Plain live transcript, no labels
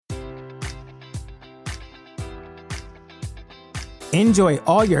Enjoy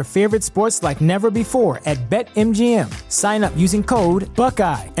all your favorite sports like never before at BetMGM. Sign up using code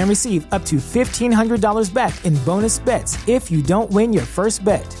Buckeye and receive up to $1,500 back in bonus bets if you don't win your first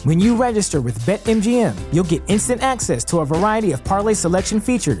bet. When you register with BetMGM, you'll get instant access to a variety of parlay selection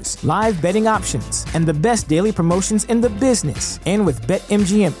features, live betting options, and the best daily promotions in the business. And with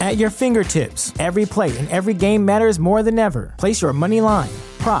BetMGM at your fingertips, every play and every game matters more than ever. Place your money line,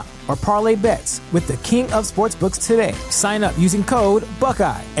 prop, or parlay bets with the king of sportsbooks today. Sign up using code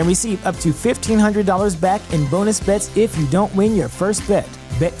Buckeye and receive up to $1,500 back in bonus bets if you don't win your first bet.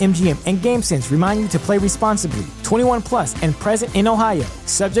 BetMGM and GameSense remind you to play responsibly. 21 plus and present in Ohio,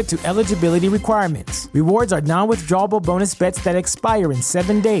 subject to eligibility requirements. Rewards are non-withdrawable bonus bets that expire in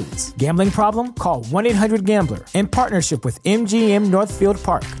 7 days. Gambling problem? Call 1-800-GAMBLER. In partnership with MGM Northfield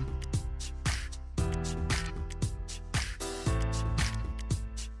Park.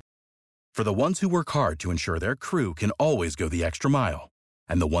 For the ones who work hard to ensure their crew can always go the extra mile,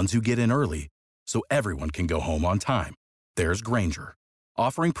 and the ones who get in early so everyone can go home on time, there's Grainger,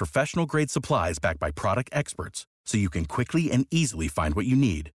 offering professional-grade supplies backed by product experts so you can quickly and easily find what you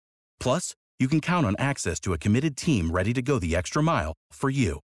need. Plus, you can count on access to a committed team ready to go the extra mile for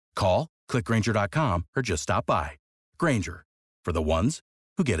you. Call, click Grainger.com, or just stop by. Grainger, for the ones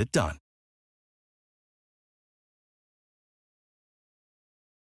who get it done.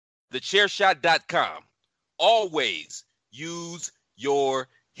 TheChairShot.com. Always use your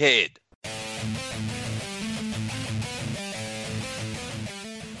head.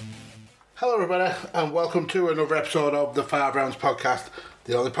 Hello everybody and welcome to another episode of the Five Rounds Podcast,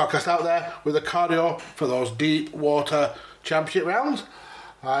 the only podcast out there with a cardio for those deep water championship rounds.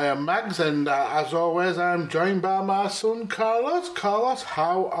 I am Mags and as always I'm joined by my son Carlos. Carlos,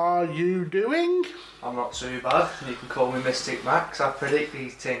 how are you doing? I'm not too bad. You can call me Mystic Max. I predict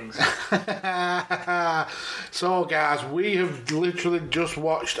these things. So guys, we have literally just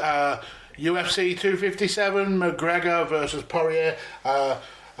watched UFC 257, McGregor versus Poirier.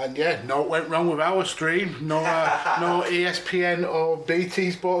 And yeah, no, it went wrong with our stream. No ESPN or BT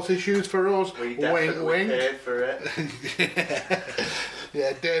Sports issues for us. We definitely paid for it.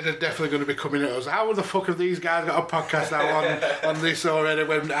 Yeah, Dana's definitely going to be coming at us. How the fuck have these guys got a podcast out on this already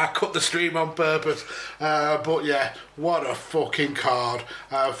when I cut the stream on purpose? But yeah, what a fucking card.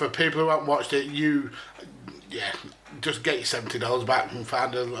 For people who haven't watched it, just get your $70 back and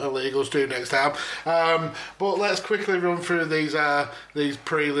find a legal stream next time. But let's quickly run through these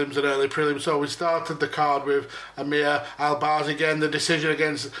prelims and early prelims. So we started the card with Amir Albazi again, the decision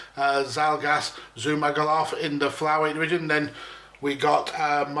against Zhalgas Zhumagulov in the flyweight division. Then we got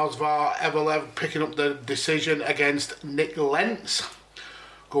Movsar Evloev picking up the decision against Nick Lentz.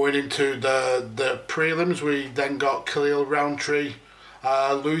 Going into the prelims, we then got Khalil Roundtree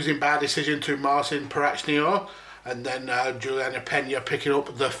losing by decision to Marcin Parachnio. And then Juliana Pena picking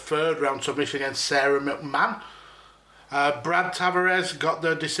up the third round submission against Sarah McMahon. Brad Tavares got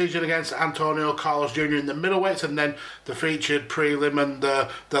the decision against Antonio Carlos Jr. in the middleweights, and then the featured prelim and the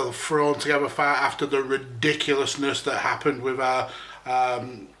thrown together fight after the ridiculousness that happened with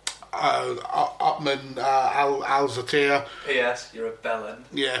Ottman Al-Zatir. P.S. You're a bellend.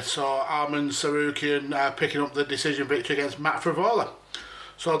 Yeah, so Arman Sarukian picking up the decision victory against Matt Frivola.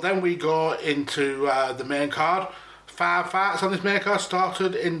 So then we go into the main card. 5 fights on this main card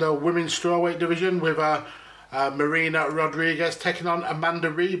started in the women's strawweight division with Marina Rodriguez taking on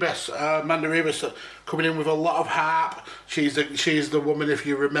Amanda Ribas. Amanda Ribas coming in with a lot of hype. She's the woman, if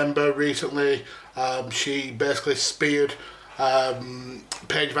you remember recently, she basically speared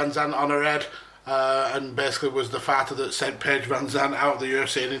Paige Van Zandt on her head and basically was the fighter that sent Paige Van Zandt out of the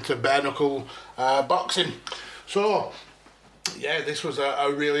UFC and into bare knuckle boxing. So yeah, this was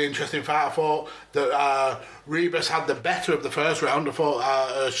a really interesting fight. I thought that Ribas had the better of the first round. I thought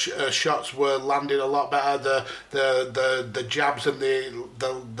her shots were landing a lot better. The jabs and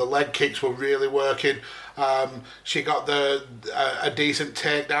the leg kicks were really working. She got a decent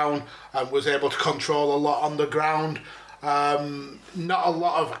takedown and was able to control a lot on the ground. Not a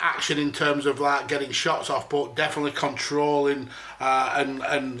lot of action in terms of like getting shots off, but definitely controlling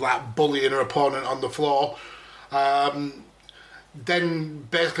and like bullying her opponent on the floor. Then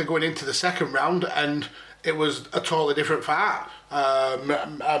basically going into the second round, and it was a totally different fight.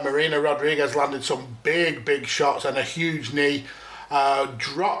 Marina Rodriguez landed some big shots and a huge knee.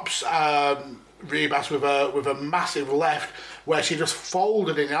 Drops Ribas with a massive left, where she just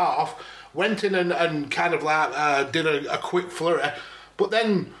folded it off. Went in and kind of like did a quick flurry, but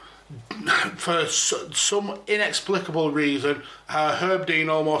then for some inexplicable reason, Herb Dean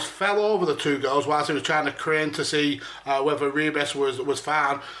almost fell over the two girls whilst he was trying to crane to see whether Ribas was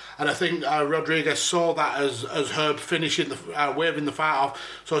fine. And I think Rodriguez saw that as Herb finishing waving the fight off.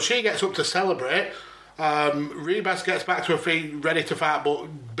 So she gets up to celebrate. Ribas gets back to her feet, ready to fight,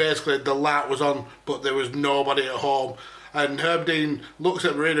 but basically the light was on, but there was nobody at home. And Herb Dean looks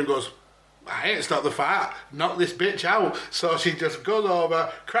at Marina and goes, I ain't stopped the fight, knock this bitch out. So she just goes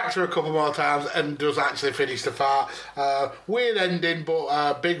over, cracks her a couple more times, and does actually finish the fight. Weird ending,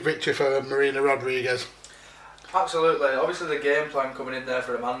 but big victory for Marina Rodriguez. Absolutely. Obviously, the game plan coming in there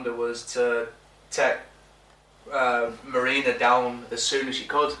for Amanda was to take Marina down as soon as she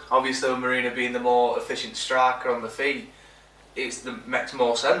could. Obviously, with Marina being the more efficient striker on the feet, it makes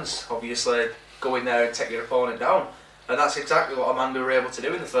more sense. Obviously, go in there and take your opponent down. And that's exactly what Amanda were able to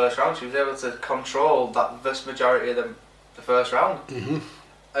do in the first round. She was able to control that vast majority of the first round. Mm-hmm.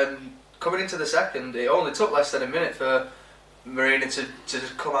 And coming into the second, it only took less than a minute for Marina to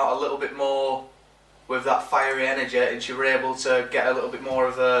come out a little bit more with that fiery energy, and she were able to get a little bit more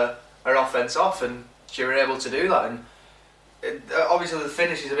of her offence off, and she were able to do that. And obviously the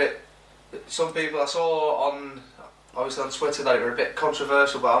finish is a bit... Some people I saw on Twitter that it were a bit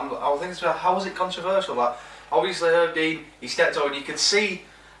controversial, but I was thinking, how was it controversial? Like, obviously Herb Dean, he stepped over, and you could see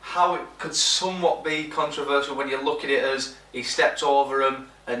how it could somewhat be controversial when you look at it as he stepped over him,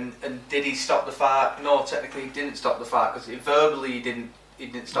 and did he stop the fight? No, technically he didn't stop the fight, because verbally he didn't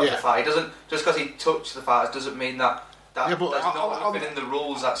stop the fight. He doesn't, just because he touched the fighters doesn't mean that there's nothing in the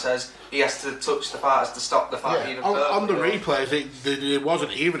rules that says he has to touch the fighters to stop the fight. Yeah. On the replays, it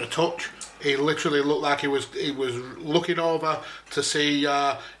wasn't even a touch. He literally looked like he was looking over to see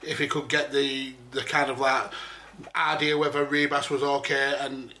if he could get the kind of like idea whether Ribas was okay,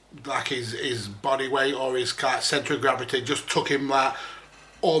 and like his body weight or his centre of gravity just took him like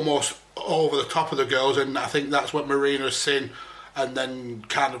almost over the top of the girls, and I think that's what Marina's seen, and then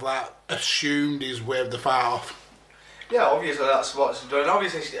kind of like assumed he's waved the fight off. Yeah, obviously that's what's done.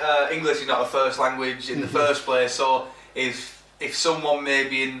 Obviously English is not a first language in the first place, so if someone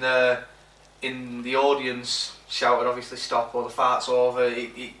maybe in the audience shouted obviously stop or the fight's over,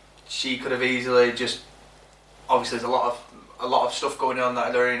 she could have easily just... Obviously there's a lot of stuff going on in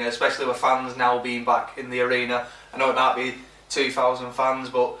that arena, especially with fans now being back in the arena. I know it might be 2,000 fans,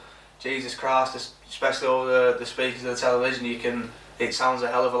 but Jesus Christ, especially over the speakers of the television, it sounds a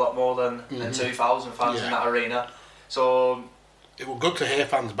hell of a lot more than 2,000 fans in that arena. So it was good to hear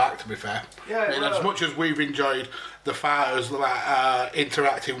fans back, to be fair. Yeah, as much as we've enjoyed the fighters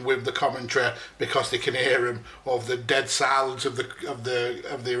interacting with the commentary because they can hear them, of the dead silence of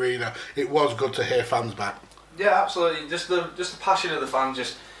the arena, it was good to hear fans back. Yeah, absolutely. Just the passion of the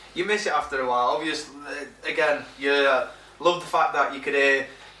fans. You miss it after a while. Obviously, again, you love the fact that you could hear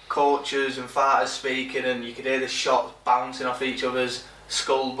coaches and fighters speaking, and you could hear the shots bouncing off each other's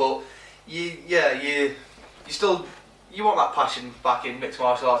skull. But you still. You want that passion back in mixed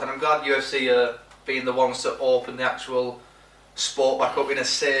martial arts, and I'm glad UFC are being the ones to open the actual sport back up in a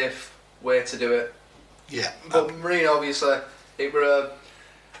safe way to do it. Yeah. But Marina, obviously, it were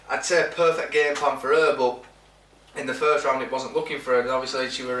I'd say a perfect game plan for her, but in the first round it wasn't looking for her, and obviously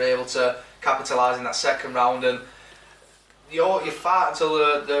she were able to capitalise in that second round, and you fight until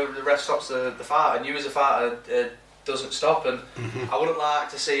the ref stops the fight, and you as a fighter doesn't stop, and I wouldn't like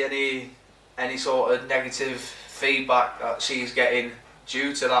to see any sort of negative feedback that she's getting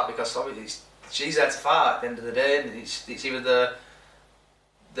due to that, because obviously she's there to fight at the end of the day, and it's either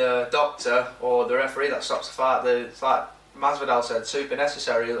the doctor or the referee that stops the fight. It's like Masvidal said, super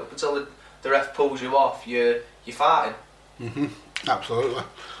necessary. Up until the ref pulls you off, you're fighting. Absolutely.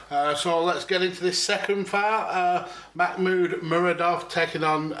 So let's get into this second fight. Mahmoud Muradov taking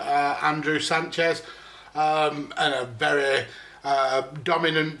on Andrew Sanchez, and a very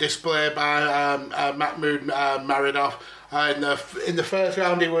dominant display by Mahmoud Muradov. In the first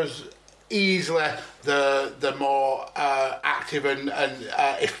round, he was easily the more active and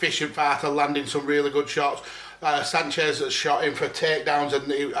efficient fighter, landing some really good shots. Sanchez shot him for takedowns, and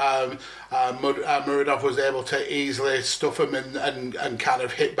Muradov was able to easily stuff him and kind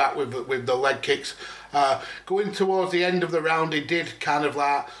of hit back with the leg kicks. Going towards the end of the round, he did kind of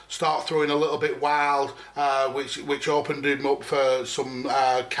like start throwing a little bit wild, which opened him up for some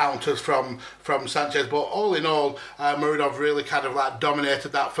counters from Sanchez. But all in all, Muradov really kind of like dominated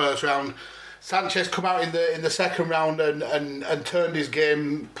that first round. Sanchez come out in the second round and turned his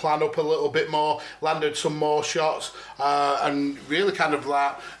game plan up a little bit more, landed some more shots, and really kind of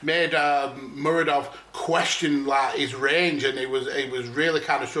like made Muradov question like his range, and he was really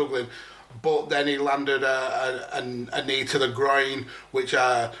kind of struggling. but then he landed a knee to the groin, which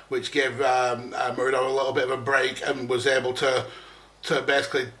gave Muradov a little bit of a break and was able to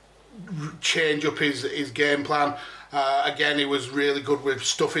basically change up his game plan. Again, he was really good with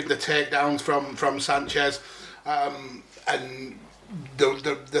stuffing the takedowns from Sanchez, and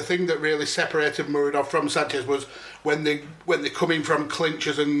the thing that really separated Muradov from Sanchez was when they come in from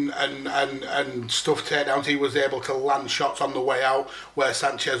clinches and stuff takedowns, he was able to land shots on the way out where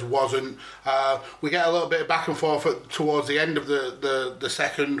Sanchez wasn't. We get a little bit of back and forth towards the end of the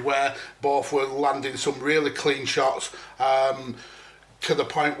second where both were landing some really clean shots. To the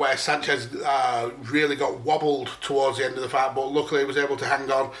point where Sanchez really got wobbled towards the end of the fight, but luckily he was able to hang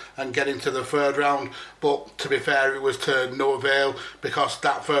on and get into the third round. But to be fair, it was to no avail, because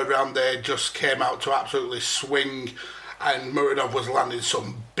that third round they just came out to absolutely swing, and Muradov was landing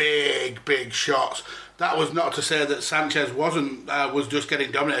some big shots. That was not to say that Sanchez was just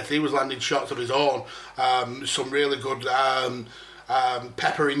getting dominated. He was landing shots of his own, some really good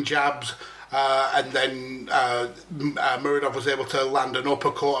peppering jabs. And then Muradov was able to land an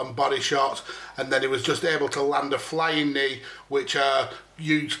uppercut and body shots, and then he was just able to land a flying knee, which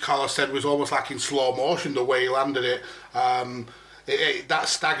you, Carlos, said was almost like in slow motion the way he landed it. That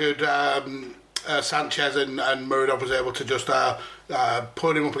staggered Sanchez, and Muradov was able to just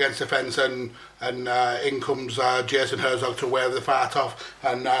put him up against the fence, and in comes Jason Herzog to wear the fight off,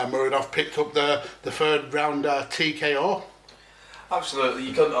 and Muradov picked up the third round TKO. Absolutely,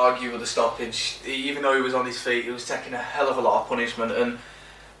 you couldn't argue with the stoppage. Even though he was on his feet, he was taking a hell of a lot of punishment, and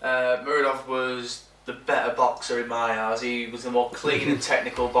Muradov was the better boxer in my eyes. He was the more clean and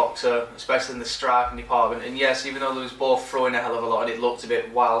technical boxer, especially in the striking department. And yes, even though they was both throwing a hell of a lot and it looked a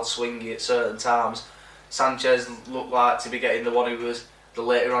bit wild swingy at certain times, Sanchez looked like to be getting the one who was the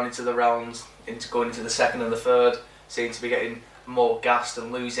later on into the rounds, going into the second and the third, seemed to be getting more gassed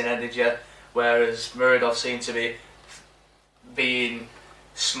and losing energy, whereas Muradov seemed to be being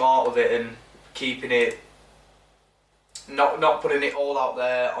smart with it and keeping it, not putting it all out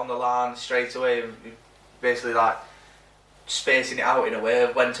there on the line straight away, basically like spacing it out in a way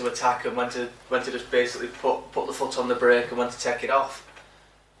of when to attack and when to just basically put the foot on the brake and when to take it off.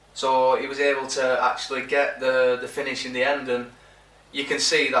 So he was able to actually get the finish in the end, and you can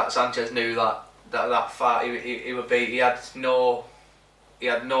see that Sanchez knew that fight he would beat. He had no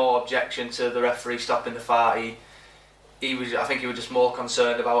objection to the referee stopping the fight. I think he was just more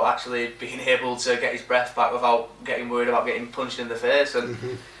concerned about actually being able to get his breath back without getting worried about getting punched in the face. And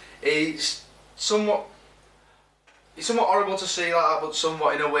it's somewhat horrible to see that, but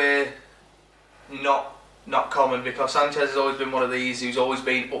somewhat in a way not common, because Sanchez has always been one of these who's always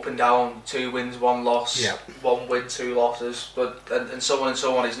been up and down, 2 wins, 1 loss, 1 win, 2 losses, and so on and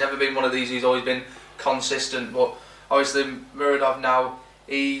so on. He's never been one of these who's always been consistent. But obviously Muradov now,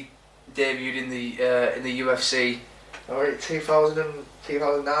 he debuted in the UFC.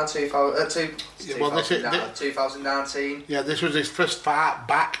 2019. Yeah, this was his first fight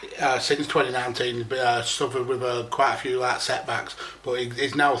back since 2019. Suffered with quite a few setbacks, but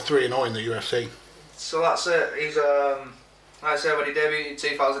he's now 3-0 in the UFC. So that's it. He's like I said, when he debuted in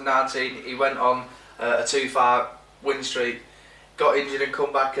 2019, he went on a 2-fight win streak, got injured and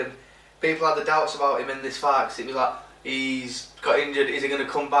come back, and people had the doubts about him in this fight, because it was like, he's got injured, is he going to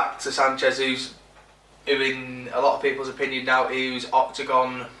come back to Sanchez, who in a lot of people's opinion now, he's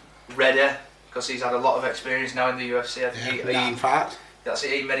octagon ready, because he's had a lot of experience now in the UFC. That's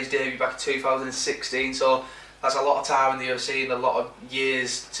it. He made his debut back in 2016, so that's a lot of time in the UFC and a lot of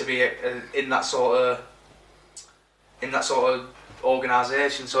years to be in that sort of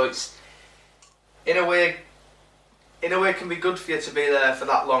organisation. So it's in a way can be good for you to be there for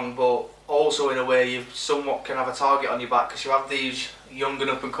that long, but also in a way you somewhat can have a target on your back, because you have these young and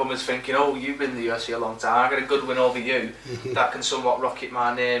up and comers thinking, oh, you've been in the UFC a long time, I got a good win over you. That can somewhat rocket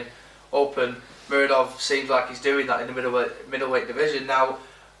my name up, and Muradov seems like he's doing that in the middleweight division. Now,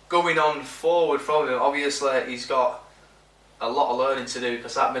 going on forward from him, obviously he's got a lot of learning to do,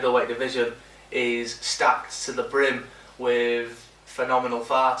 because that middleweight division is stacked to the brim with phenomenal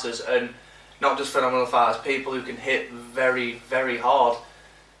fighters, and not just phenomenal fighters, people who can hit very, very hard.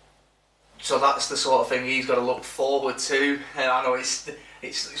 So that's the sort of thing he's got to look forward to. And I know it's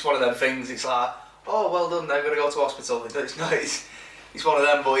one of them things. It's like, oh, well done, they're going to go to hospital. It's not. It's one of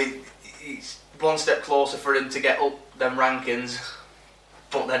them, but it's one step closer for him to get up them rankings.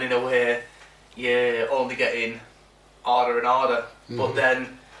 But then in a way, you're only getting harder and harder. But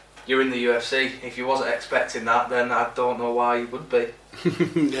then you're in the UFC. If you wasn't expecting that, then I don't know why you would be.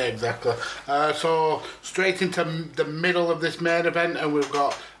 Yeah, exactly. So straight into the middle of this main event, and we've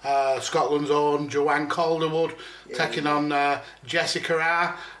got Scotland's own Joanne Calderwood taking on Jessica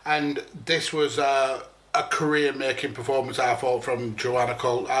Aa, and this was a career-making performance, I thought, from Joanne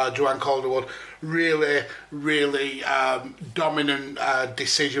Calderwood. Really, really dominant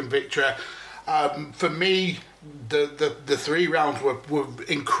decision victory. For me, the 3 rounds were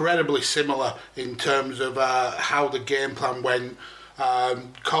incredibly similar in terms of how the game plan went.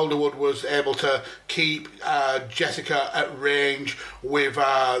 Calderwood was able to keep Jessica at range with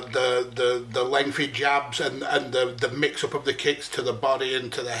the lengthy jabs and the mix-up of the kicks to the body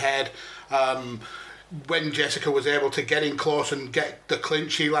and to the head. When Jessica was able to get in close and get the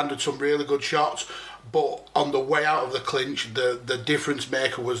clinch, she landed some really good shots. But on the way out of the clinch, the difference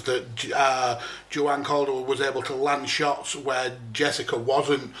maker was that Joanne Calderwood was able to land shots where Jessica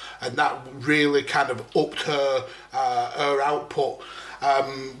wasn't, and that really kind of upped her output.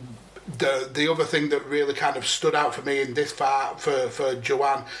 The other thing that really kind of stood out for me in this fight for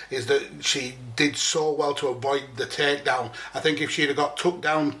Joanne is that she did so well to avoid the takedown. I think if she'd have got took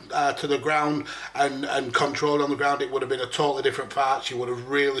down to the ground and controlled on the ground, it would have been a totally different fight. She would have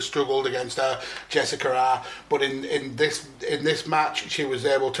really struggled against Jessica Aa. But in this match, she was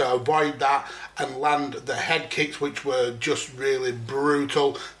able to avoid that and land the head kicks, which were just really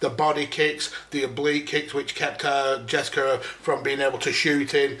brutal. The body kicks, the oblique kicks, which kept Jessica from being able to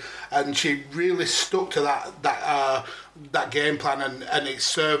shoot in. And she really stuck to that game plan, and it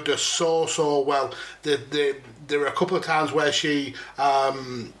served her so well. There were a couple of times where she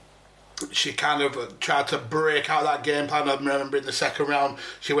kind of tried to break out that game plan. I remember in the second round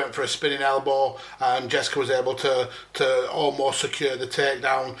she went for a spinning elbow, and Jessica was able to almost secure the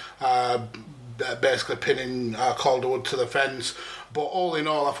takedown, basically pinning Calderwood to the fence. But all in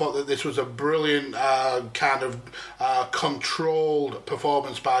all, I thought that this was a brilliant kind of controlled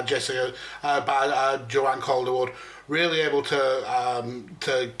performance by Joanne Calderwood. Really able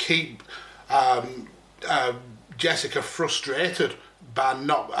to keep Jessica frustrated by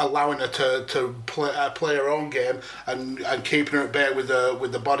not allowing her to play her own game and keeping her at bay with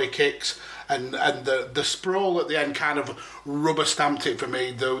the body kicks. And the sprawl at the end kind of rubber stamped it for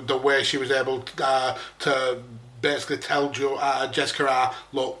me. The way she was able to basically tell Jessica Aa,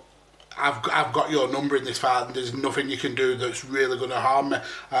 look, I've got your number in this fight, and there's nothing you can do that's really going to harm me.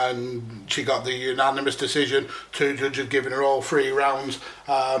 And she got the unanimous decision. 2 judges giving her all 3 rounds.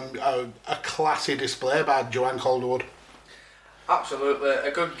 A classy display by Joanne Calderwood. Absolutely,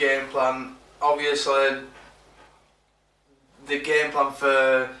 a good game plan. Obviously, the game plan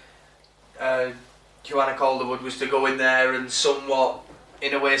for Joanne Calderwood was to go in there and somewhat,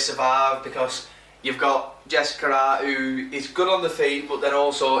 in a way, survive, because you've got Jessica Aa, who is good on the feet, but then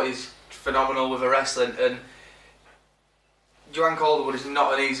also is phenomenal with her wrestling. And Joanne Calderwood is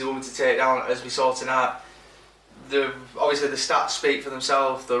not an easy woman to take down, as we saw tonight. Obviously, the stats speak for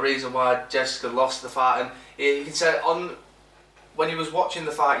themselves. The reason why Jessica lost the fight, and you can say when you was watching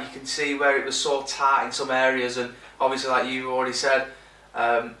the fight, you can see where it was so tight in some areas. And obviously, like you already said,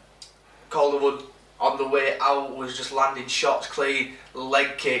 Calderwood on the way out was just landing shots clean,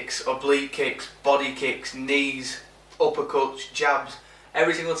 leg kicks, oblique kicks, body kicks, knees, uppercuts, jabs.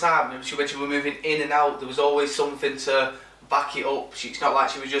 Every single time when she was moving in and out, there was always something to back it up. It's not like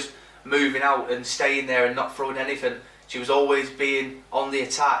she was just moving out and staying there and not throwing anything. She was always being on the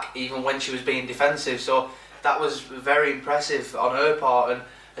attack, even when she was being defensive. So that was very impressive on her part, and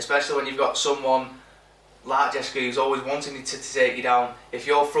especially when you've got someone like Jessica who's always wanting to take you down. If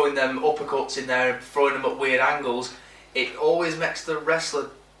you're throwing them uppercuts in there and throwing them at weird angles, it always makes the wrestler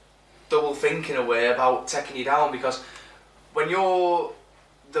double think in a way about taking you down, because when you're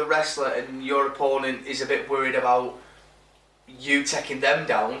the wrestler and your opponent is a bit worried about you taking them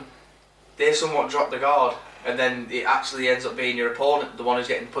down, they somewhat drop the guard, and then it actually ends up being your opponent, the one who's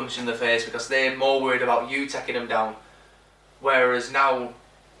getting punched in the face, because they're more worried about you taking them down. Whereas now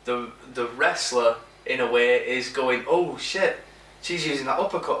the wrestler, in a way, is going, oh shit, she's using that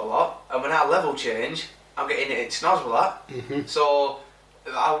uppercut a lot, and when I level change, I'm getting it in snaz with that. Mm-hmm. So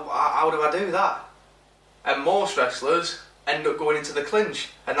how do I do that? And most wrestlers end up going into the clinch,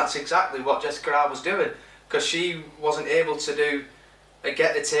 and that's exactly what Jessica Aa was doing, because she wasn't able to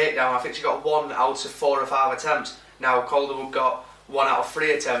get the takedown. I think she got 1 out of 4 or 5 attempts. Now Calderwood got 1 out of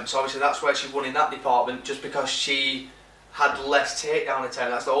 3 attempts. Obviously that's where she won in that department, just because she had less takedown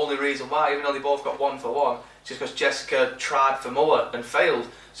attempts. That's the only reason why, even though they both got 1 for 1, just because Jessica tried for more and failed.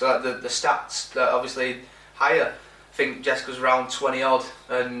 So the stats are obviously higher. I think Jessica's around 20 odd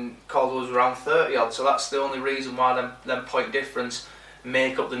and Calderwood was around 30 odd. So that's the only reason why them point difference.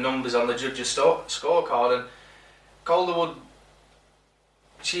 make up the numbers on the judges' scorecard. And Calderwood,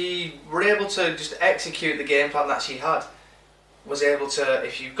 she were able to just execute the game plan that she had. Was able to,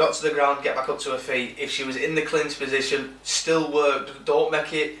 if you got to the ground, get back up to her feet. If she was in the clinch position, still work. Don't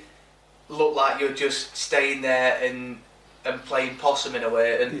make it look like you're just staying there and playing possum in a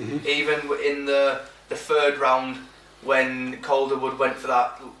way. And even in the third round, when Calderwood went for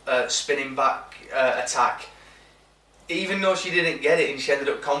that spinning back attack, even though she didn't get it and she ended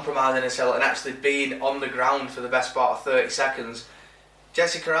up compromising herself and actually being on the ground for the best part of 30 seconds,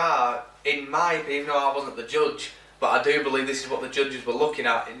 Jessica R, in my opinion, even though I wasn't the judge, but I do believe this is what the judges were looking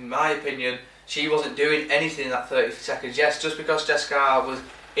at, in my opinion, she wasn't doing anything in that 30 seconds. Yes, just because Jessica R was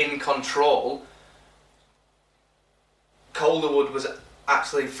in control, Calderwood was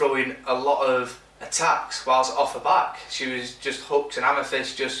actually throwing a lot of attacks whilst off her back. She was just hooks and hammer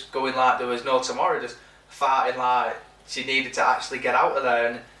fists, just going like there was no tomorrow, just fighting like she needed to actually get out of there.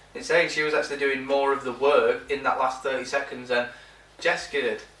 And it's saying she was actually doing more of the work in that last 30 seconds than Jessica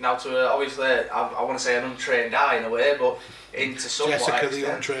did. Now, to obviously, I want to say an untrained eye in a way, but into somewhat Jessica extent.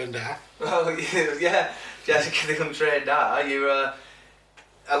 the untrained eye. Well, yeah, Jessica the untrained eye.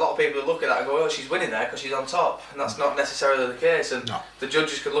 A lot of people look at that and go, "Oh, she's winning there because she's on top," and that's not necessarily the case. And the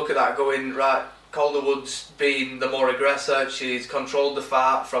judges could look at that going, right, Calderwood's been the more aggressor. She's controlled the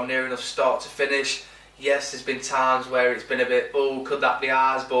fight from near enough start to finish. Yes, there's been times where it's been a bit, could that be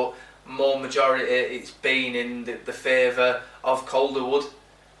ours? But more majority, it's been in the favour of Calderwood,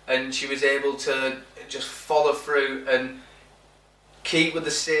 and she was able to just follow through and keep with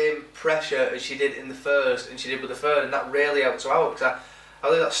the same pressure as she did in the first and she did with the third, and that really helped her out, because I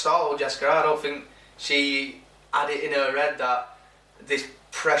think that startled Jessica. I don't think she had it in her head that this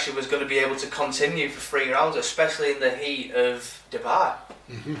pressure was going to be able to continue for 3 rounds, especially in the heat of Dubai.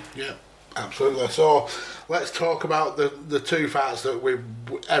 Yeah, absolutely. So let's talk about the two fights that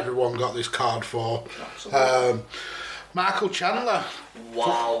everyone got this card for. Michael Chandler.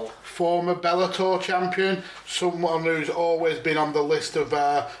 Wow. Former Bellator champion, someone who's always been on the list of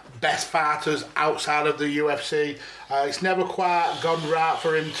best fighters outside of the UFC. It's never quite gone right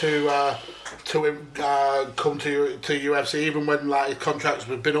for him to come to UFC, even when his contracts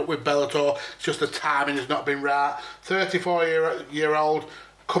have been up with Bellator. It's just the timing has not been right. 34-year-old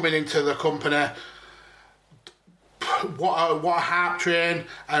coming into the company. What a hype train,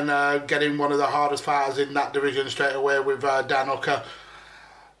 and getting one of the hardest fighters in that division straight away with Dan Hooker.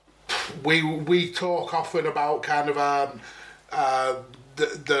 We talk often about kind of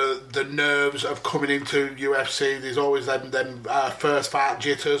the nerves of coming into UFC. There's always them first fight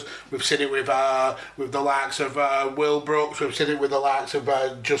jitters. We've seen it with the likes of Will Brooks. We've seen it with the likes of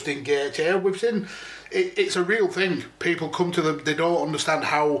Justin Gaethje. We've seen it's a real thing. People come to them. They don't understand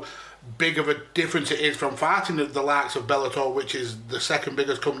how big of a difference it is from fighting the likes of Bellator, which is the second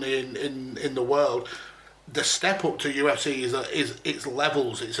biggest company in the world. The step up to UFC is it's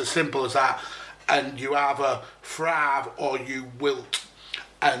levels. It's as simple as that, and you either thrive or you wilt.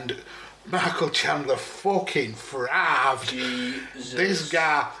 And Michael Chandler fucking thrived. Jesus. This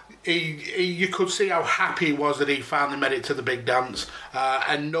guy, you could see how happy he was that he finally made it to the big dance,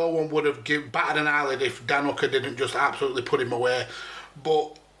 and no one would have batted an eyelid if Dan Hooker didn't just absolutely put him away.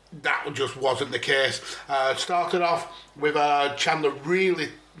 But that just wasn't the case. Started off with Chandler really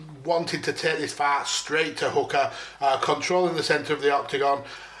wanting to take this fight straight to Hooker, controlling the centre of the octagon.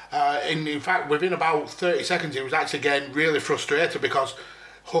 In fact, within about 30 seconds, he was actually getting really frustrated because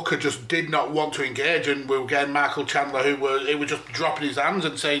Hooker just did not want to engage, and we were getting Michael Chandler he was just dropping his hands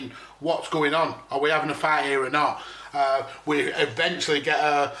and saying, "What's going on? Are we having a fight here or not?" We eventually get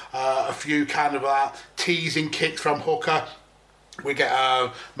a few kind of teasing kicks from Hooker. We get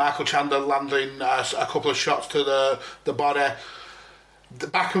Michael Chandler landing a couple of shots to the body. The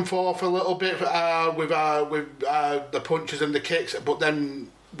back and forth a little bit with the punches and the kicks, but then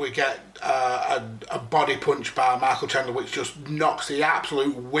we get a body punch by Michael Chandler, which just knocks the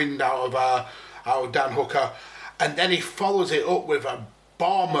absolute wind out of Dan Hooker, and then he follows it up with a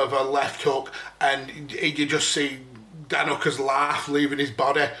bomb of a left hook, and you just see Dan Hooker's laugh leaving his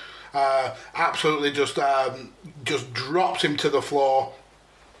body. Absolutely just drops him to the floor,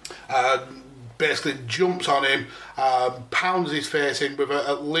 basically jumps on him, pounds his face in with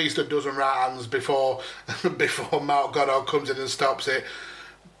at least a dozen right hands before Mark Goddard comes in and stops it.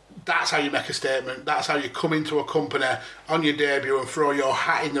 That's how you make a statement. That's how you come into a company on your debut and throw your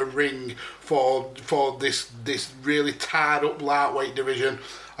hat in the ring for this really tied up lightweight division.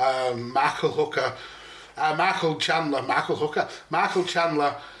 Michael Chandler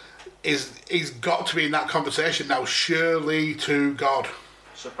he's got to be in that conversation now, surely to God.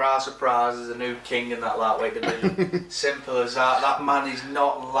 Surprise, surprise, there's a new king in that lightweight division. Simple as that. That man is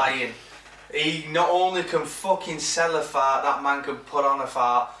not lying. He not only can fucking sell a fart, that man can put on a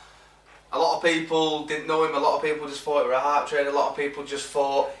fart. A lot of people didn't know him, a lot of people just thought it was a heart trade, a lot of people just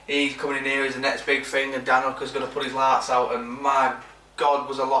thought he's coming in here as the next big thing and Dan Hooker's going to put his lights out, and my God,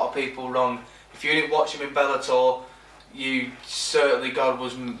 was a lot of people wrong. If you didn't watch him in Bellator, you certainly, God,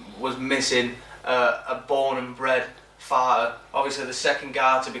 was missing a born and bred fighter. Obviously the second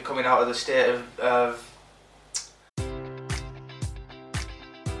guy to be coming out of the state of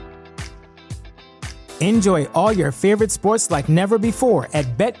Enjoy all your favorite sports like never before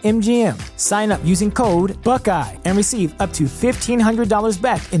at BetMGM. Sign up using code Buckeye and receive up to $1,500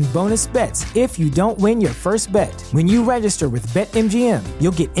 back in bonus bets if you don't win your first bet. When you register with BetMGM,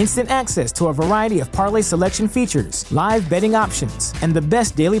 you'll get instant access to a variety of parlay selection features, live betting options, and the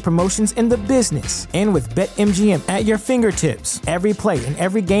best daily promotions in the business. And with BetMGM at your fingertips, every play and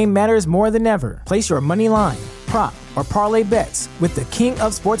every game matters more than ever. Place your money line, prop, or parlay bets with the king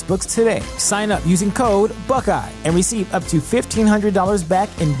of sportsbooks today. Sign up using code Buckeye and receive up to $1,500 back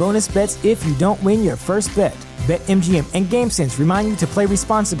in bonus bets if you don't win your first bet. BetMGM and GameSense remind you to play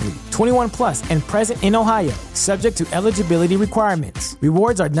responsibly. 21 plus and present in Ohio, subject to eligibility requirements.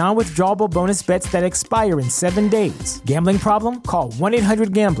 Rewards are non-withdrawable bonus bets that expire in 7 days. Gambling problem? Call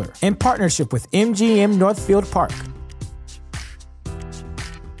 1-800-GAMBLER. In partnership with MGM Northfield Park.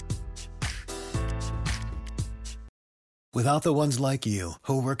 Without the ones like you,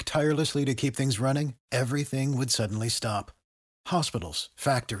 who work tirelessly to keep things running, everything would suddenly stop. Hospitals,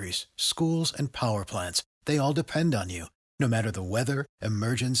 factories, schools, and power plants, they all depend on you. No matter the weather,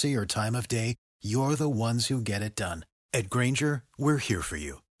 emergency, or time of day, you're the ones who get it done. At Grainger, we're here for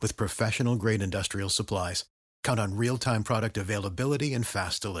you with professional-grade industrial supplies. Count on real-time product availability and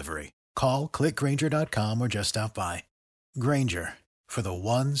fast delivery. Call, clickgrainger.com, or just stop by. Grainger, for the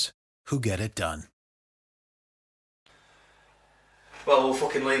ones who get it done. Well, we'll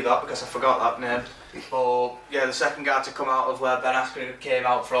fucking leave that because I forgot that name. But yeah, the second guy to come out of where Ben Askren came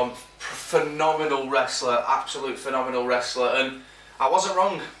out from, phenomenal wrestler, absolute phenomenal wrestler, and I wasn't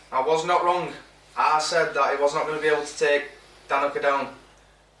wrong. I was not wrong. I said that he was not going to be able to take Dan Hooker down,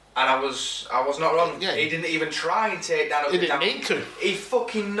 and I was not wrong. Yeah. He didn't even try and take Dan Hooker down. He didn't need to. He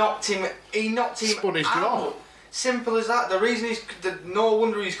fucking knocked him. He knocked him Spun his out. jaw. Simple as that. The reason no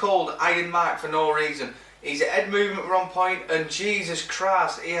wonder he's called Iron Mike for no reason. His head movement were on point, and Jesus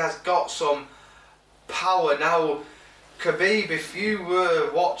Christ, he has got some power. Now, Khabib, if you were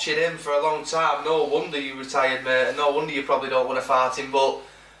watching him for a long time, no wonder you retired, mate, and no wonder you probably don't want to fight him, but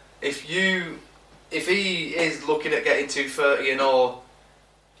if he is looking at getting 230 and all,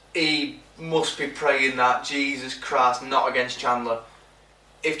 he must be praying that, Jesus Christ, not against Chandler.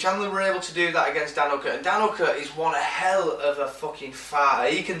 If Chandler were able to do that against Dan Hooker, and Dan Hooker is one hell of a fucking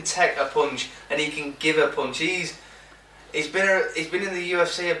fighter. He can take a punch and he can give a punch. He's been in the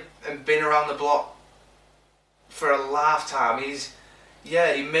UFC and been around the block for a lifetime.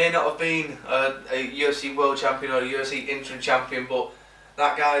 He may not have been a UFC world champion or a UFC interim champion, but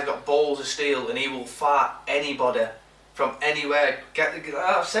that guy's got balls of steel and he will fight anybody from anywhere.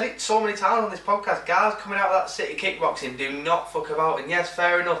 I've said it so many times on this podcast, guys coming out of that city kickboxing do not fuck about, and yes,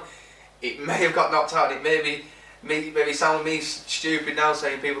 fair enough, it may have got knocked out, it may sound me stupid now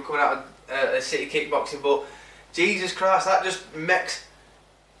saying people coming out of city kickboxing, but Jesus Christ, that just makes,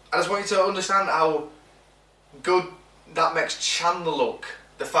 I just want you to understand how good that makes Chandler look.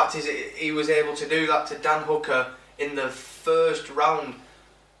 The fact is he was able to do that to Dan Hooker in the first round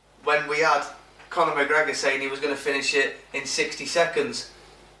when we had Conor McGregor saying he was going to finish it in 60 seconds,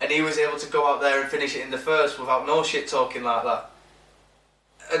 and he was able to go out there and finish it in the first without no shit talking like that.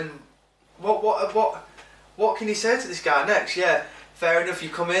 And what can you say to this guy next? Yeah, fair enough, you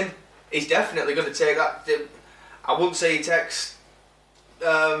come in, he's definitely going to take that. I wouldn't say he takes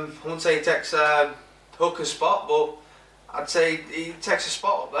Hooker's spot, but I'd say he takes a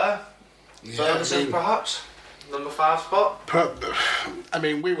spot up there. Yeah, Ferguson, perhaps. Number 5 spot. I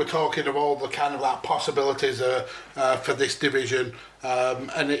mean, we were talking of all the kind of like possibilities for this division,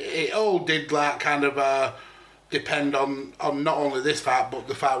 and it all did like kind of depend on not only this fight but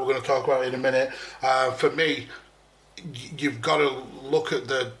the fight we're going to talk about in a minute. For me, you've got to look at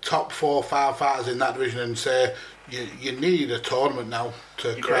the top 4 or 5 fighters in that division and say you need a tournament now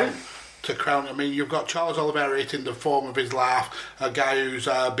to crown. I mean, you've got Charles Oliveira hitting the form of his life, a guy who's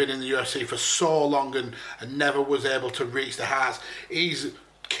been in the UFC for so long and never was able to reach the heights. He's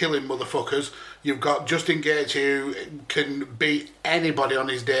killing motherfuckers. You've got Justin Gaethje, who can beat anybody on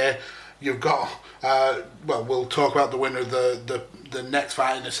his day. you've got, we'll talk about the winner of the next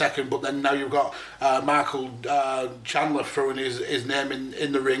fight in a second, but then now you've got Michael Chandler throwing his name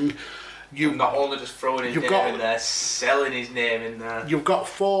in the ring. You've not only just throwing his name in there, selling his name in there. You've got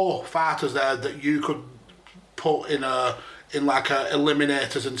 4 fighters there that you could put in like a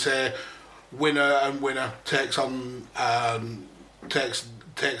eliminators and say winner and winner takes on either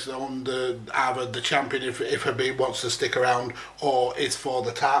the champion if Khabib wants to stick around or is for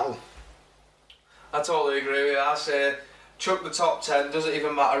the title. I totally agree with you. I say chuck the top 10. Doesn't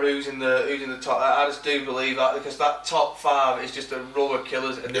even matter who's in the top. I just do believe that, because that top 5 is just a row of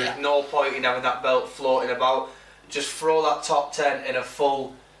killers, and there's no point in having that belt floating about. Just throw that top 10 in a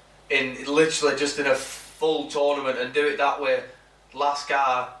full tournament and do it that way. Last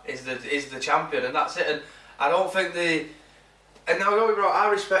guy is the champion, and that's it. And I don't think and now don't get me wrong, I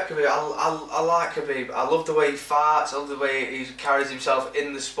respect Khabib. I like Khabib. I love the way he fights. I love the way he carries himself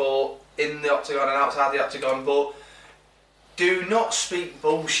in the sport, in the octagon and outside the octagon. But do not speak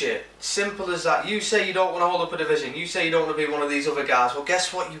bullshit. Simple as that. You say you don't want to hold up a division. You say you don't want to be one of these other guys. Well,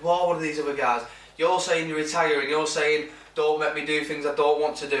 guess what? You are one of these other guys. You're saying you're retiring. You're saying, don't make me do things I don't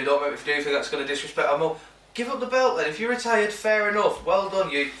want to do. Don't make me do things that's going to disrespect them. Well, give up the belt then. If you're retired, fair enough. Well done.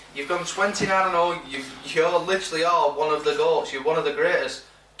 You've gone 29-0. You're literally one of the GOATs. You're one of the greatest.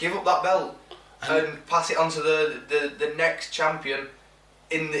 Give up that belt and pass it on to the next champion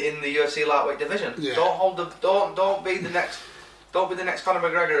in the UFC lightweight division. Yeah. Don't be the next Conor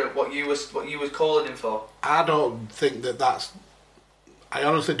McGregor at what you was calling him for. I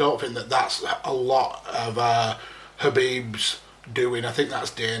honestly don't think that that's a lot of Khabib's doing. I think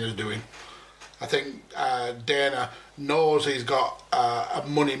that's Dana's doing. I think Dana knows he's got a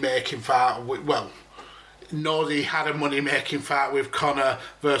money-making fight. Knows he had a money-making fight with Conor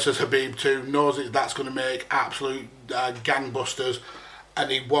versus Khabib too. Knows that's going to make absolute gangbusters,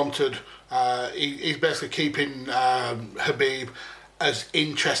 and he wanted. He's basically keeping Khabib as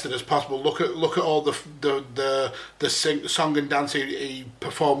interested as possible. Look at all the song and dance he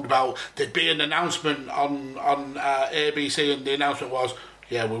performed about. There'd be an announcement on ABC, and the announcement was,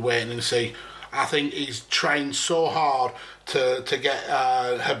 "Yeah, we're waiting to see." I think he's trying so hard to get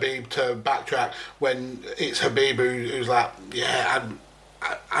Khabib to backtrack when it's Khabib who's like, "Yeah,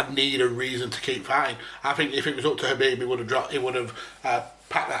 I need a reason to keep fighting." I think if it was up to Khabib, he would have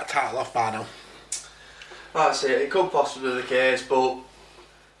packed that title off by now. That's it. It could possibly be the case, but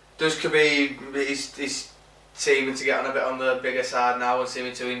does Khabib, he's seeming to get on a bit on the bigger side now and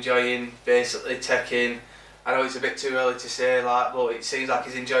seeming to enjoying basically taking. I know it's a bit too early to say that, but it seems like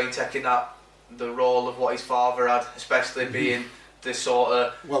he's enjoying taking the role of what his father had, especially being the sort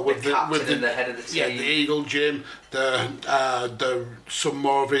of the captain and the head of the team. Yeah, the Eagle Gym, some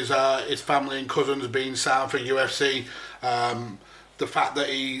more of his family and cousins being signed for UFC. The fact that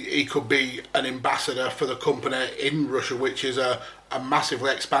he could be an ambassador for the company in Russia, which is a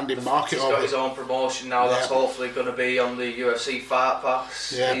massively expanding market. He's got his own promotion now. That's hopefully going to be on the UFC Fight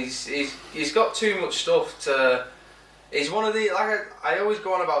Pass. Yeah. He's got too much stuff to. He's one of the, I always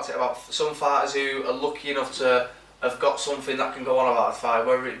go on about it, about some fighters who are lucky enough to have got something that can go on about a fight,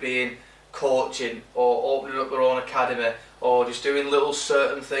 whether it be in coaching or opening up their own academy or just doing little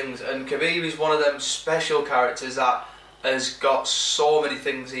certain things. And Khabib is one of them special characters that has got so many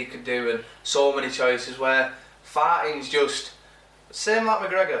things he can do and so many choices, where fighting's just, same like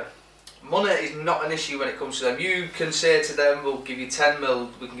McGregor. Money is not an issue when it comes to them. You can say to them, we'll give you 10 mil,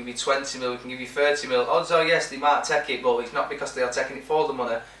 we can give you 20 mil, we can give you 30 mil. Odds are, yes, they might take it, but it's not because they are taking it for the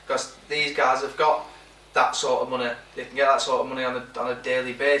money, because these guys have got that sort of money. They can get that sort of money on a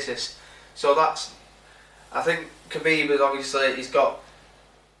daily basis. So that's, I think Khabib is obviously, he's got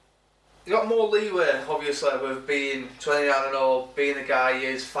more leeway, obviously, with being 29-0, being the guy he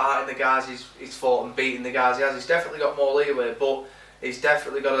is, fighting the guys he's fought and beating the guys he has. He's definitely got more leeway, but he's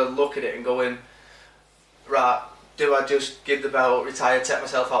definitely got to look at it and go in, right, do I just give the belt, retire, take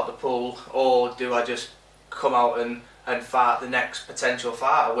myself out the pool, or do I just come out and fight the next potential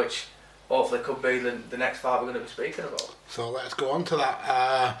fighter, which hopefully could be the next fight we're going to be speaking about. So let's go on to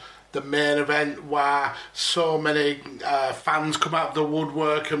that. The main event, where so many fans come out of the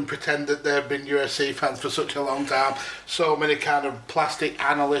woodwork and pretend that they've been UFC fans for such a long time. So many kind of plastic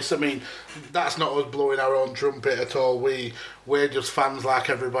analysts. I mean, that's not us blowing our own trumpet at all. We're just fans like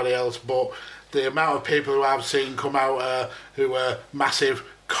everybody else. But the amount of people who I've seen come out who are massive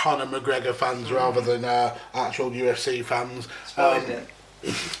Conor McGregor fans rather than actual UFC fans.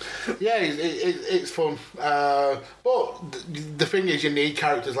 Yeah, it's fun. But the thing is, you need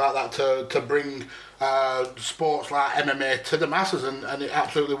characters like that to bring sports like MMA to the masses, and it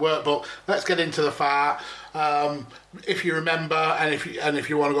absolutely worked. But let's get into the fight. If you remember, and if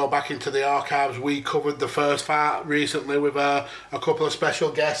you want to go back into the archives, we covered the first fight recently with a couple of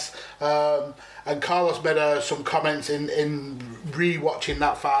special guests. And Carlos made some comments in re-watching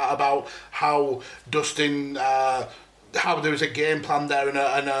that fight about how Dustin, how there was a game plan there and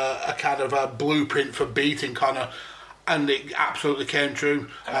a kind of a blueprint for beating Conor, and it absolutely came true.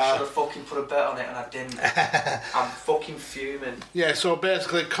 And I should have fucking put a bet on it, and I didn't. I'm fucking fuming. Yeah, so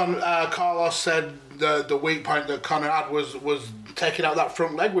basically, Carlos said the weak point that Conor had was taking out that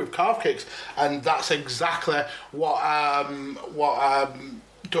front leg with calf kicks, and that's exactly what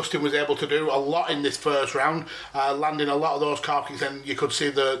Dustin was able to do a lot in this first round, landing a lot of those calf kicks, and you could see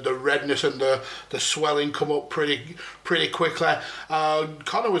the redness and the swelling come up pretty quickly.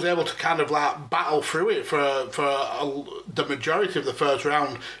 Conor was able to kind of like battle through it for the majority of the first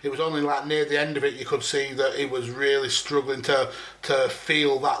round. It was only like near the end of it you could see that he was really struggling to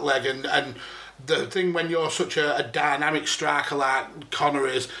feel that leg, and the thing when you're such a dynamic striker like Conor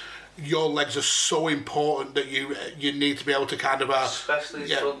is, your legs are so important that you need to be able to kind of especially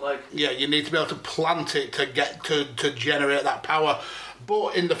his front leg. Yeah, you need to be able to plant it to get to generate that power.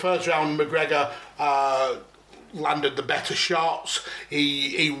 But in the first round, McGregor landed the better shots.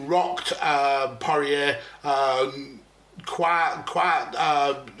 He rocked Poirier quite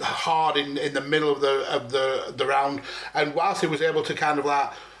hard in the middle of the round, and whilst he was able to kind of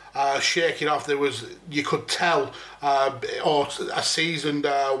like shake it off, you could tell, or a seasoned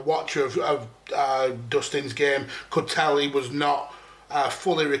watcher of Dustin's game could tell he was not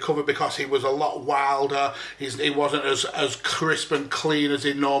fully recovered, because he was a lot wilder. He wasn't as crisp and clean as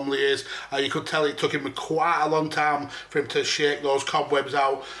he normally is. You could tell it took him quite a long time for him to shake those cobwebs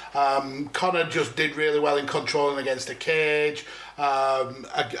out. Conor just did really well in controlling against the cage,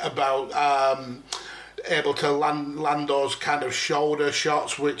 able to land those kind of shoulder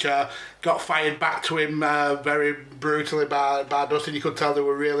shots, which got fired back to him very brutally by Dustin. You could tell they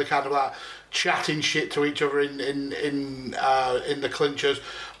were really kind of like chatting shit to each other in the clinchers.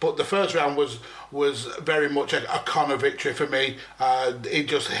 But the first round was very much a Conor victory for me. He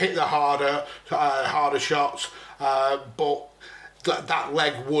just hit the harder shots, but that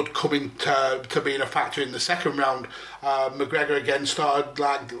leg would come into being a factor in the second round. McGregor again started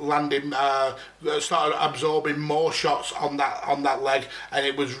started absorbing more shots on that leg, and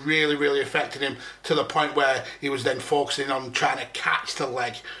it was really affecting him, to the point where he was then focusing on trying to catch the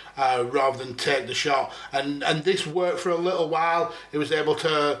leg rather than take the shot. And this worked for a little while. He was able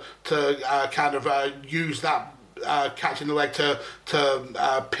to kind of use that catching the leg to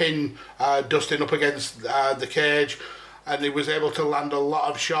pin Dustin up against the cage. And he was able to land a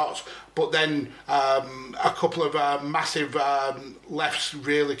lot of shots, but then a couple of massive lefts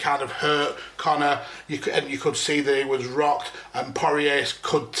really kind of hurt Conor. You could see that he was rocked, and Poirier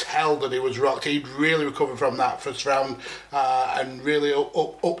could tell that he was rocked. He'd really recovered from that first round and really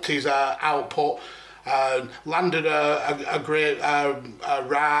upped his output. Landed a great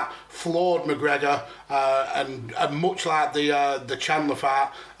right, floored McGregor, and much like the Chandler fight,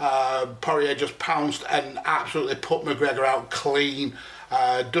 Poirier just pounced and absolutely put McGregor out clean.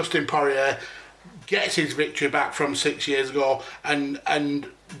 Dustin Poirier gets his victory back from 6 years ago, and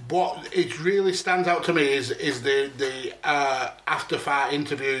what it really stands out to me is the after fight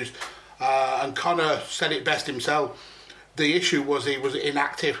interviews, and Conor said it best himself. The issue was he was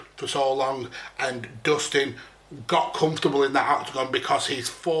inactive for so long, and Dustin got comfortable in that octagon because he's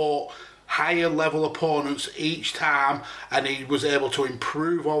fought higher level opponents each time, and he was able to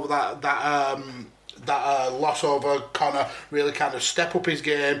improve over that loss over Conor, really kind of step up his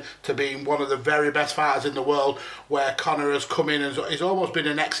game to being one of the very best fighters in the world, where Conor has come in and he's almost been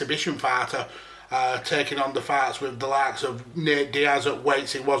an exhibition fighter, taking on the fights with the likes of Nate Diaz at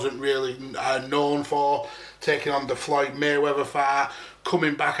weights he wasn't really known for, taking on the Floyd Mayweather fight,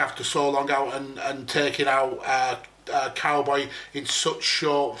 coming back after so long out and taking out Cowboy in such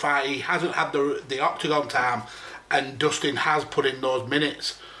short fight. He hasn't had the octagon time, and Dustin has put in those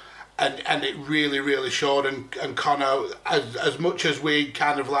minutes, and it really showed. And Conor, as much as we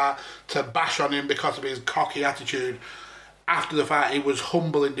kind of like to bash on him because of his cocky attitude, after the fight he was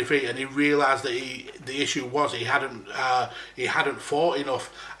humble in defeat, and he realised that the issue was he hadn't fought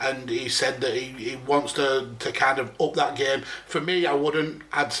enough, and he said that he wants to kind of up that game. For me,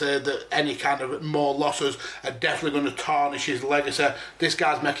 I'd say that any kind of more losses are definitely going to tarnish his legacy. This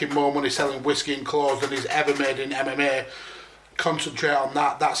guy's making more money selling whiskey and clothes than he's ever made in MMA. Concentrate on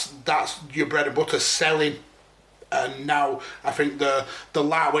that. That's your bread and butter, selling And now I think the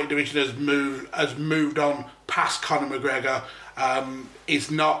lightweight division has moved on past Conor McGregor. He's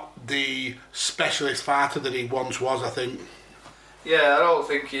not the specialist fighter that he once was, I think. Yeah, I don't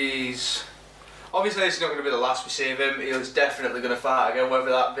think he's... Obviously, it's not going to be the last we see of him. He's definitely going to fight again, whether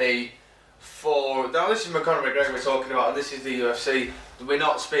that be for... Now, this is Conor McGregor we're talking about, and this is the UFC. We're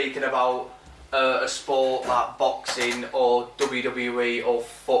not speaking about a sport like boxing or WWE or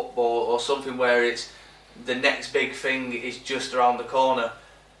football or something where it's the next big thing is just around the corner,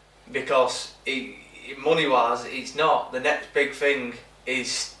 because money-wise, it's not. The next big thing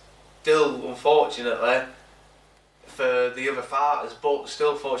is still, unfortunately, for the other fighters, but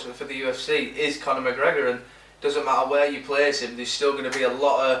still fortunately for the UFC, is Conor McGregor. And it doesn't matter where you place him, there's still going to be a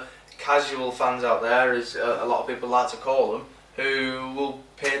lot of casual fans out there, as a lot of people like to call them, who will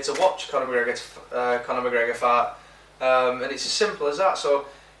pay to watch Conor McGregor fight. And it's as simple as that. So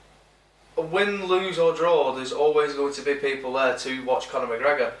win, lose or draw, there's always going to be people there to watch Conor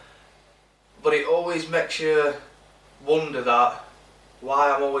McGregor. But it always makes you wonder that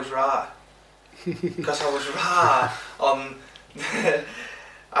why I'm always right. Because I was right on... I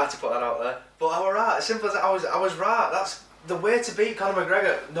had to put that out there. But I was right, as simple as that, I was right. That's the way to beat Conor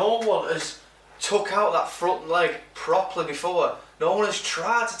McGregor. No one has took out that front leg properly before. No one has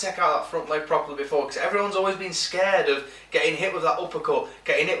tried to take out that front leg properly before, because everyone's always been scared of getting hit with that uppercut,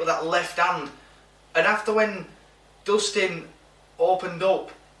 getting hit with that left hand. And after when Dustin opened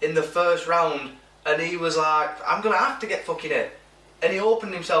up in the first round and he was like, I'm going to have to get fucking hit, and he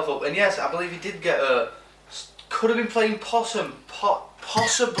opened himself up, and yes, I believe he did get hurt. Could have been playing possum,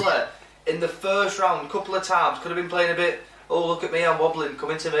 possibly in the first round a couple of times. Could have been playing a bit, oh look at me, I'm wobbling, come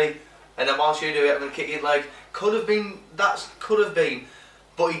into me, and then whilst you do it I'm going to kick you in the leg. Could have been,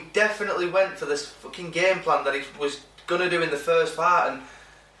 but he definitely went for this fucking game plan that he was going to do in the first fight. And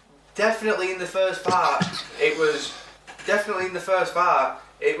definitely in the first fight it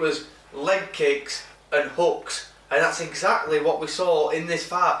was leg kicks and hooks, and that's exactly what we saw in this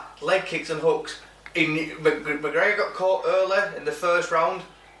fight. Leg kicks and hooks. McGregor got caught early in the first round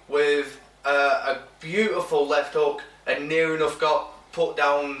with a beautiful left hook, and near enough got put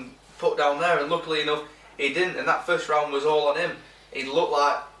down there, and luckily enough he didn't, and that first round was all on him. He looked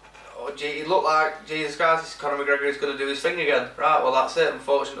like Jesus Christ, Conor McGregor is going to do his thing again. Right, well that's it,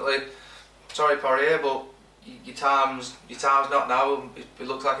 unfortunately. Sorry Poirier, but your time's not now. It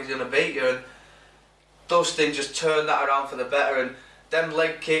looks like he's going to beat you. And Dustin just turned that around for the better, and them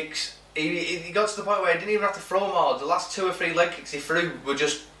leg kicks, he got to the point where he didn't even have to throw them all. The last 2 or 3 leg kicks he threw were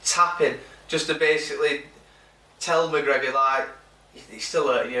just tapping, just to basically tell McGregor, like, he's still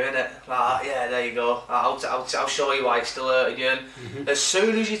hurting you, innit? Like, yeah, there you go. I'll show you why he's still hurting you. And as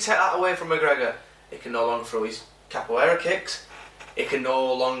soon as you take that away from McGregor, he can no longer throw his capoeira kicks. He can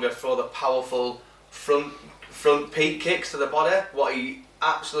no longer throw the powerful front peak kicks to the body, what he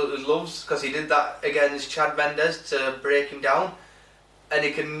absolutely loves, because he did that against Chad Mendes to break him down. And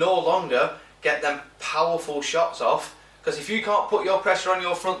he can no longer get them powerful shots off, because if you can't put your pressure on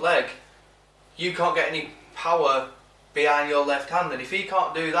your front leg, you can't get any power behind your left hand. And if he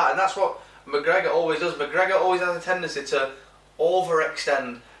can't do that, and that's what McGregor always does, McGregor always has a tendency to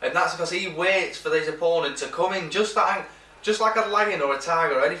overextend, and that's because he waits for his opponent to come in just like a lion or a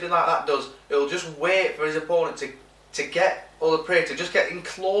tiger or anything like that does. He'll just wait for his opponent to get, or the prey to just get in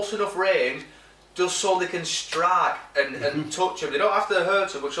close enough range, just so they can strike and touch him. They don't have to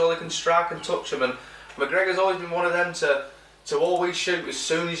hurt him, but so they can strike and touch him. And McGregor's always been one of them to always shoot as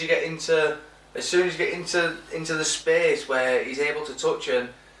soon as you get into the space where he's able to touch you. And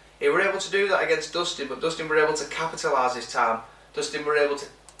he were able to do that against Dustin, but Dustin were able to capitalise his time. Dustin were able to...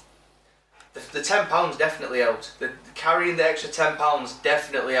 The £10 definitely helped. Carrying the extra £10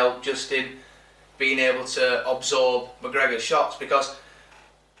 definitely helped Justin being able to absorb McGregor's shots, because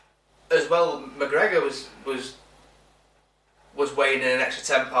as well, McGregor was weighing in an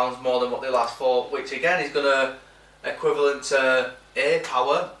extra £10 more than what they last fought, which again is going to equivalent to A,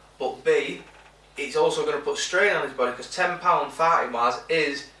 power, but B, it's also going to put strain on his body, because £10 fighting wise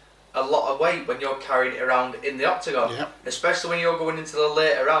is a lot of weight when you're carrying it around in the octagon. Yep. Especially when you're going into the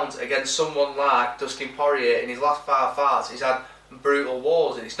later rounds against someone like Dustin Poirier. In his last 5 fights he's had brutal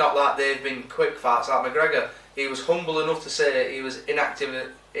wars, and it's not like they've been quick fights like McGregor. He was humble enough to say he was inactivity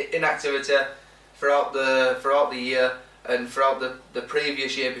throughout the year, and throughout the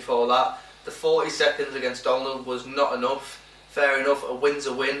previous year before that. The 40 seconds against Donald was not enough. Fair enough, a win's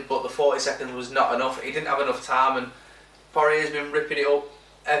a win, but the 40 seconds was not enough. He didn't have enough time, and Poirier's been ripping it up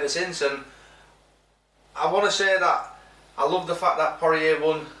ever since. And I want to say that I love the fact that Poirier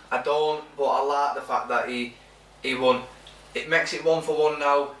won. I don't, but I like the fact that he won. it makes it 1-for-1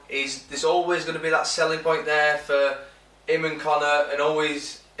 now. There's always going to be that selling point there for him and Conor, and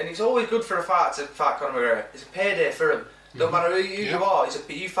it's always good for a fighter to fight Conor McGregor. It's a payday for him. Don't matter who you are.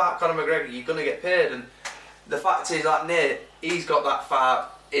 You fight Conor McGregor, you're going to get paid. And the fact is, like Nate, he's got that fight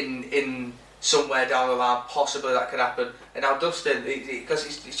in somewhere down the line. Possibly that could happen. And now Dustin, because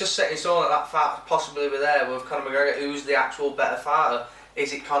it's just set in stone that fight possibly be there with Conor McGregor. Who's the actual better fighter?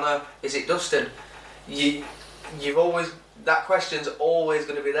 Is it Conor? Is it Dustin? You've always, that question's always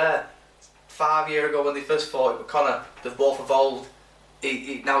going to be there. 5 years ago when they first fought with Conor, they've both evolved.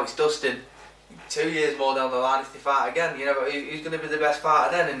 Now it's Dustin. 2 years more down the line, if they fight again, you know, who's going to be the best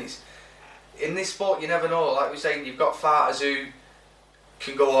fighter then? And it's in this sport, you never know. Like we're saying, you've got fighters who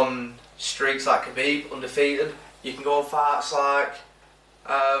can go on streaks like Khabib, undefeated. You can go on fights like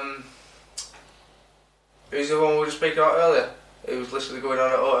who's the one we were just speaking about earlier? Who was literally going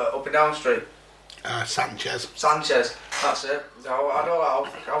on an up and down streak? Sanchez, that's it. I was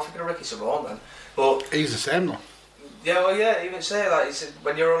thinking of Ricky Simone then, but he's the same though. Yeah, well, yeah. Even say like it's,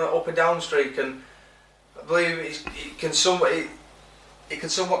 when you're on an up and down streak, and I believe it can somewhat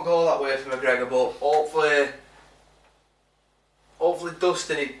go that way for McGregor, but hopefully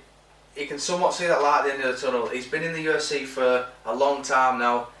Dustin, he can somewhat see that light at the end of the tunnel. He's been in the UFC for a long time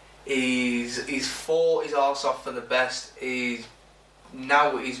now. He's fought his arse off for the best. He's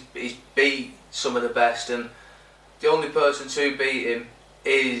beat some of the best, and the only person to beat him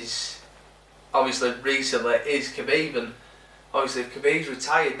is obviously recently is Khabib, and obviously Khabib's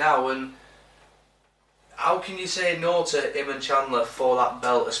retired now, and how can you say no to him and Chandler for that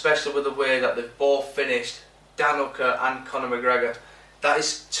belt, especially with the way that they've both finished, Dan Hooker and Conor McGregor? That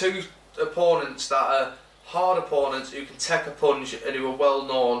is two opponents that are hard opponents who can take a punch and who are well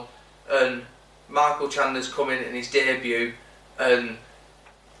known, and Michael Chandler's coming in his debut, and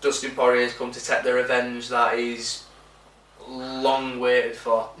Dustin Poirier's come to take the revenge that he's long waited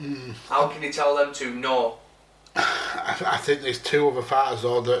for. How can you tell them to no? I think there's two other fighters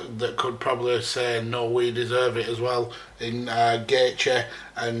though that could probably say no, we deserve it as well, in Gaethje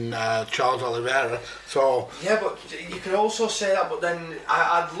and Charles Oliveira. So yeah, but you can also say that. But then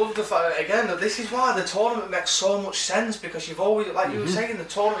I'd love the fact again that this is why the tournament makes so much sense, because you've always, like you were saying, the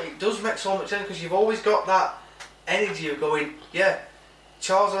tournament, it does make so much sense because you've always got that energy of going, yeah,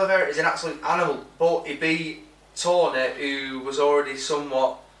 Charles Oliveira is an absolute animal, but he beat Tony, who was already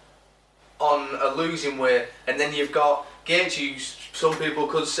somewhat on a losing way, and then you've got Gaethje, who some people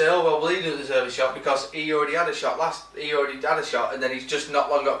could say, oh well, he doesn't deserve a shot because he already had a shot and then he's just not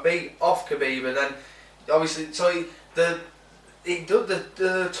long got beat off Khabib, and then obviously so the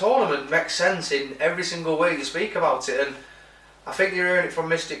tournament makes sense in every single way you speak about it, and I think you're hearing it from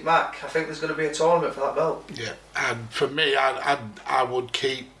Mystic Mac. I think there's going to be a tournament for that belt. Yeah, and for me, I would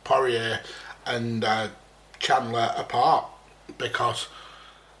keep Poirier and Chandler apart, because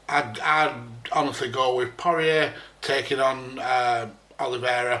I'd honestly go with Poirier taking on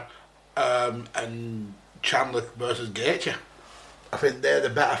Oliveira and Chandler versus Gaethje. I think they're the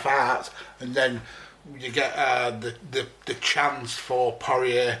better fights, and then you get the chance for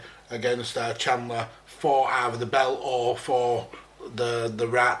Poirier against Chandler for either the belt or for the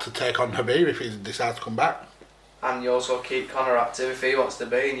right to take on Khabib if he decides to come back. And you also keep Conor active if he wants to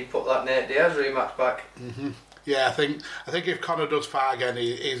be, and you put that Nate Diaz rematch back. Yeah, I think if Conor does fight again,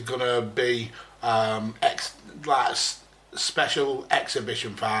 he's gonna be special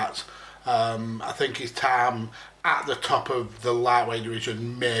exhibition fights. I think his time at the top of the lightweight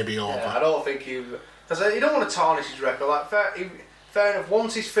division may be over. Yeah, I don't think because you don't want to tarnish his record. Like fair enough.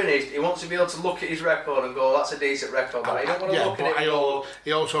 Once he's finished, he wants to be able to look at his record and go, "That's a decent record." But he don't want to look at it and go.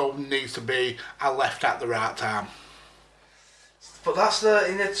 He also needs to be a left at the right time. But that's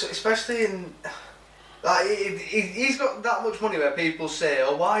especially in. Like, he's got that much money where people say,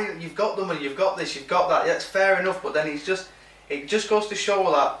 oh, why, you've got the money, you've got this, you've got that. Yeah, it's fair enough, but then it just goes to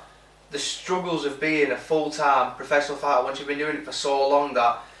show that the struggles of being a full-time professional fighter once you've been doing it for so long,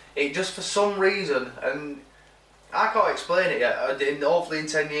 that it just for some reason, and I can't explain it yet, hopefully in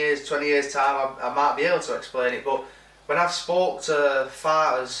 10 years, 20 years time I might be able to explain it, but when I've spoke to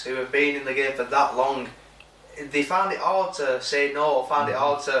fighters who have been in the game for that long, they find it hard to say no, find it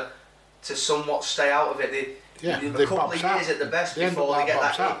hard to somewhat stay out of it. A couple of years at the best before they get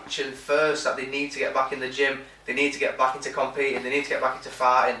that itch and thirst that they need to get back in the gym, they need to get back into competing, they need to get back into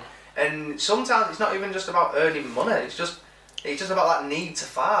fighting. And sometimes it's not even just about earning money, it's just about that need to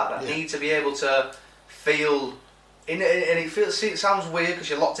fight, that need to be able to feel in it. And it sounds weird because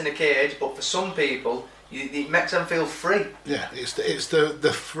you're locked in a cage, but for some people it makes them feel free. Yeah, it's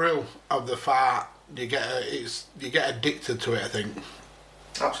the thrill of the fight. You get addicted to it, I think.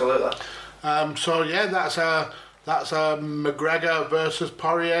 Absolutely. So yeah, that's That's McGregor versus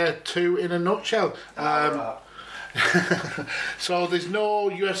Poirier 2 in a nutshell. So there's no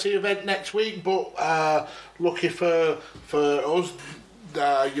UFC event next week, but lucky for us,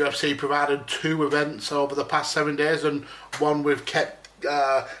 the UFC provided 2 events over the past 7 days, and one we've kept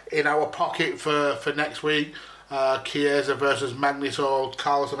in our pocket for next week. Chiesa versus Magny, so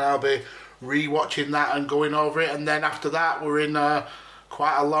Carlos and I'll be re-watching that and going over it, and then after that we're in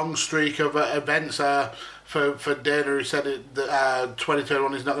quite a long streak of events for Dana, who said that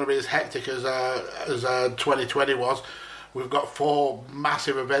 2021 is not going to be as hectic as 2020 was. We've got 4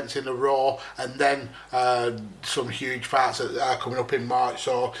 massive events in a row, and then some huge fights that are coming up in March.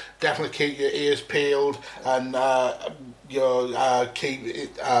 So definitely keep your ears peeled and keep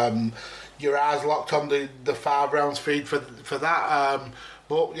your eyes locked on the Five Rounds feed for that.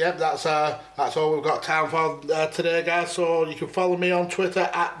 But yeah, that's all we've got time for today, guys. So you can follow me on Twitter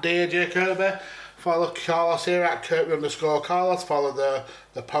at DJ Kirby. Follow Carlos here at Kirby_Carlos. Follow the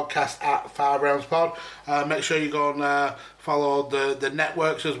podcast at Five Rounds Pod. Make sure you go and follow the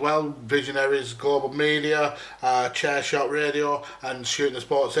networks as well. Visionaries Global Media, Chair Shot Radio, and Shooting the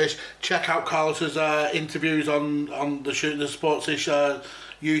Sports Ish. Check out Carlos's interviews on the Shooting the Sports Ish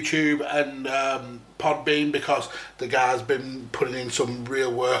YouTube and Podbean, because the guy's been putting in some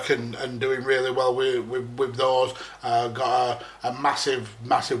real work and doing really well with those. Got a massive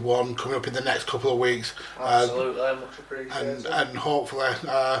one coming up in the next couple of weeks. Absolutely, much appreciated. And hopefully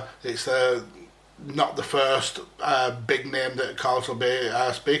it's not the first big name that Carlos will be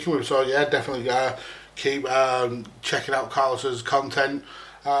speaking with. So yeah, definitely keep checking out Carlos's content.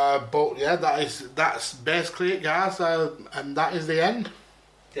 But yeah, that's basically it, guys, and that is the end.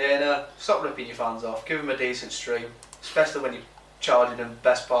 Dana, stop ripping your fans off. Give them a decent stream, especially when you're charging them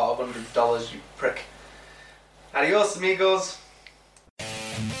best part of $100, you prick. Adios, amigos.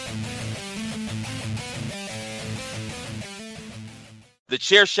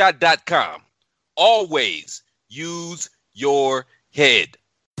 TheChairShot.com. Always use your head.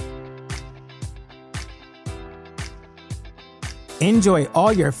 Enjoy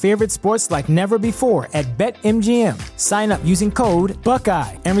all your favorite sports like never before at BetMGM. Sign up using code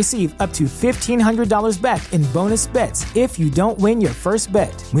Buckeye and receive up to $1,500 back in bonus bets if you don't win your first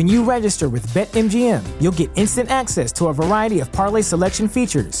bet. When you register with BetMGM, you'll get instant access to a variety of parlay selection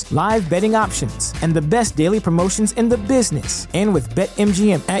features, live betting options, and the best daily promotions in the business. And with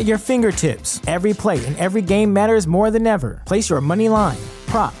BetMGM at your fingertips, every play and every game matters more than ever. Place your money line,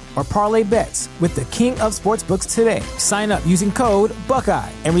 prop, or parlay bets with the king of sportsbooks today. Sign up using code Buckeye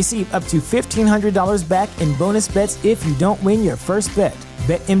and receive up to $1,500 back in bonus bets if you don't win your first bet.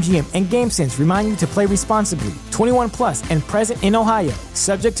 BetMGM and GameSense remind you to play responsibly. 21 plus and present in Ohio,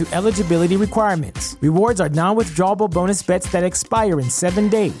 subject to eligibility requirements. Rewards are non-withdrawable bonus bets that expire in 7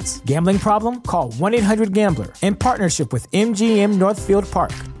 days. Gambling problem? Call 1-800-GAMBLER. In partnership with MGM Northfield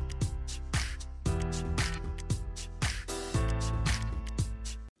Park.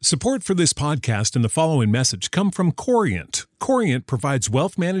 Support for this podcast and the following message come from Corient. Corient provides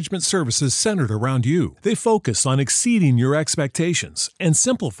wealth management services centered around you. They focus on exceeding your expectations and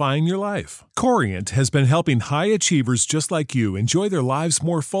simplifying your life. Corient has been helping high achievers just like you enjoy their lives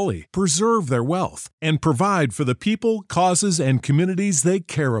more fully, preserve their wealth, and provide for the people, causes, and communities they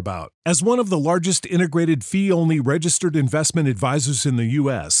care about. As one of the largest integrated fee-only registered investment advisors in the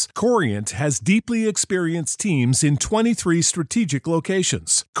U.S., Corient has deeply experienced teams in 23 strategic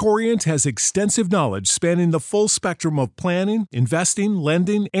locations. Corient has extensive knowledge spanning the full spectrum of planning, investing,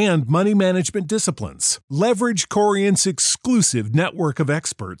 lending, and money management disciplines. Leverage Corient's exclusive network of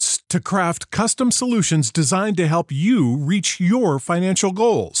experts to craft custom solutions designed to help you reach your financial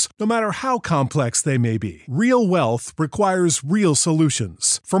goals, no matter how complex they may be. Real wealth requires real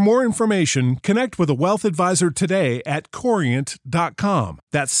solutions. For more information, connect with a wealth advisor today at Corient.com.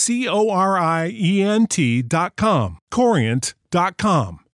 That's Corient.com. Corient.com.